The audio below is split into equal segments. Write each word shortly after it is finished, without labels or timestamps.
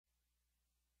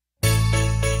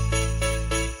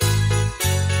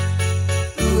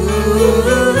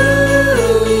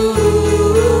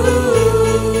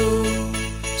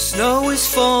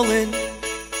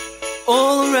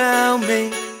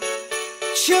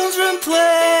Children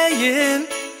playing,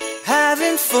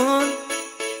 having fun.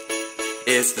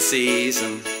 It's the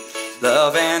season,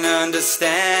 love and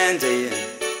understanding.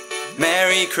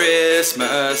 Merry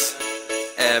Christmas,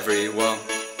 everyone.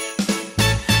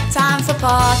 Time for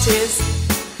parties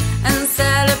and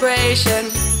celebration.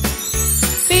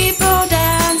 People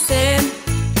dancing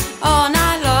all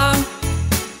night long.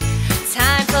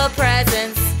 Time for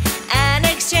presents and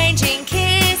exchanging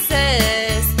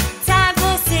kisses. Time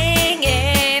for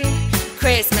singing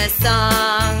Christmas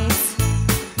songs.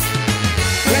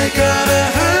 We're gonna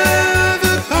have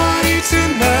a party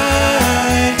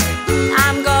tonight.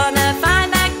 I'm gonna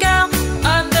find that girl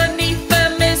underneath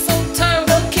the mistletoe.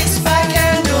 We'll kiss by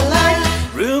candlelight.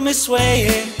 Room is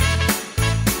swaying,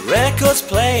 records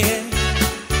playing.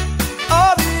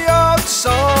 All the old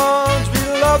songs we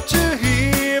love to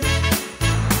hear.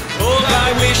 Oh,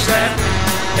 I wish that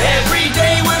every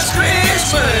day was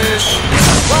Christmas.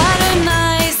 What a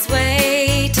nice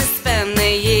way to spend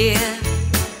the year.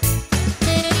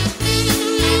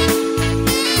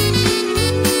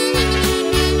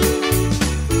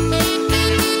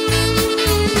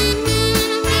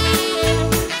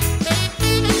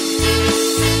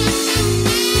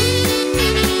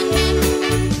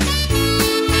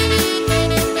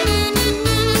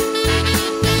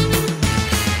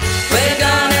 We're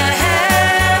gonna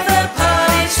have a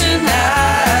party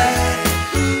tonight.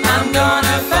 I'm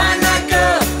gonna find that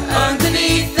girl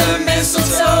underneath the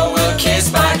mistletoe. We'll kiss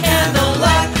by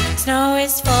candlelight. Snow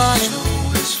is falling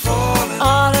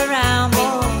all around me.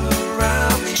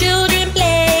 Children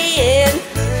playing,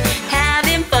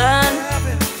 having fun.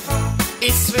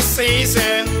 It's the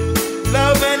season,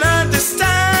 love and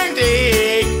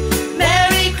understanding.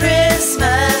 Merry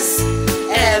Christmas,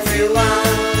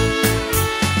 everyone.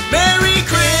 Merry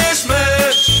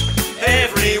Christmas,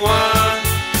 everyone.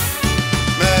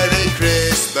 Merry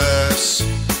Christmas,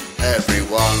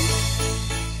 everyone.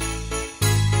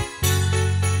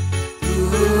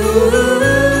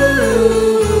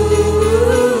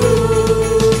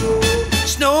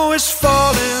 Snow is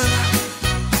falling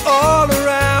all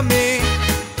around me.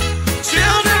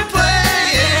 Children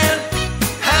playing,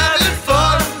 having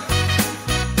fun.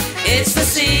 It's the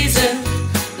season,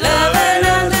 love and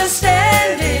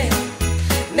understanding.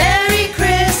 Merry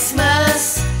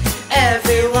Christmas,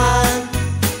 everyone.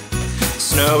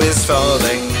 Snow is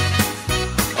falling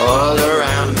all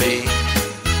around me.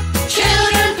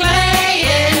 Children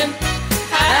playing,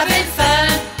 having fun.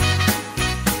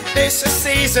 It's the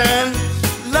season,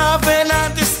 love and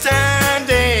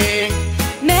understanding.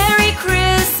 Merry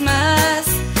Christmas,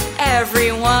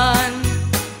 everyone.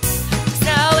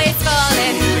 Snow is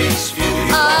falling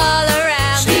all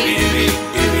around me.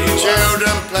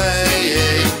 Children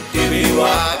playing,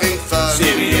 having fun.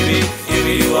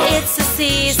 It's the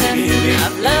season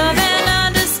of love and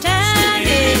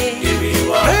understanding.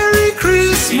 Merry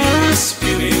Christmas,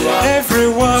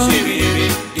 everyone. Merry Christmas,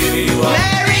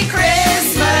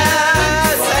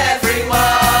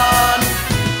 everyone.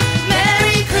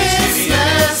 Merry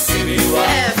Christmas,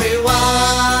 everyone.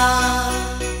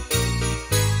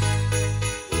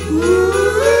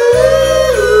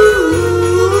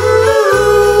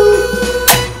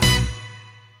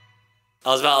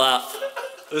 How's about that?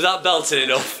 Was that belting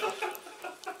enough?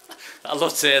 I'd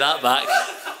love to hear that back.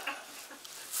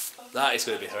 That is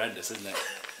going to be horrendous, isn't it?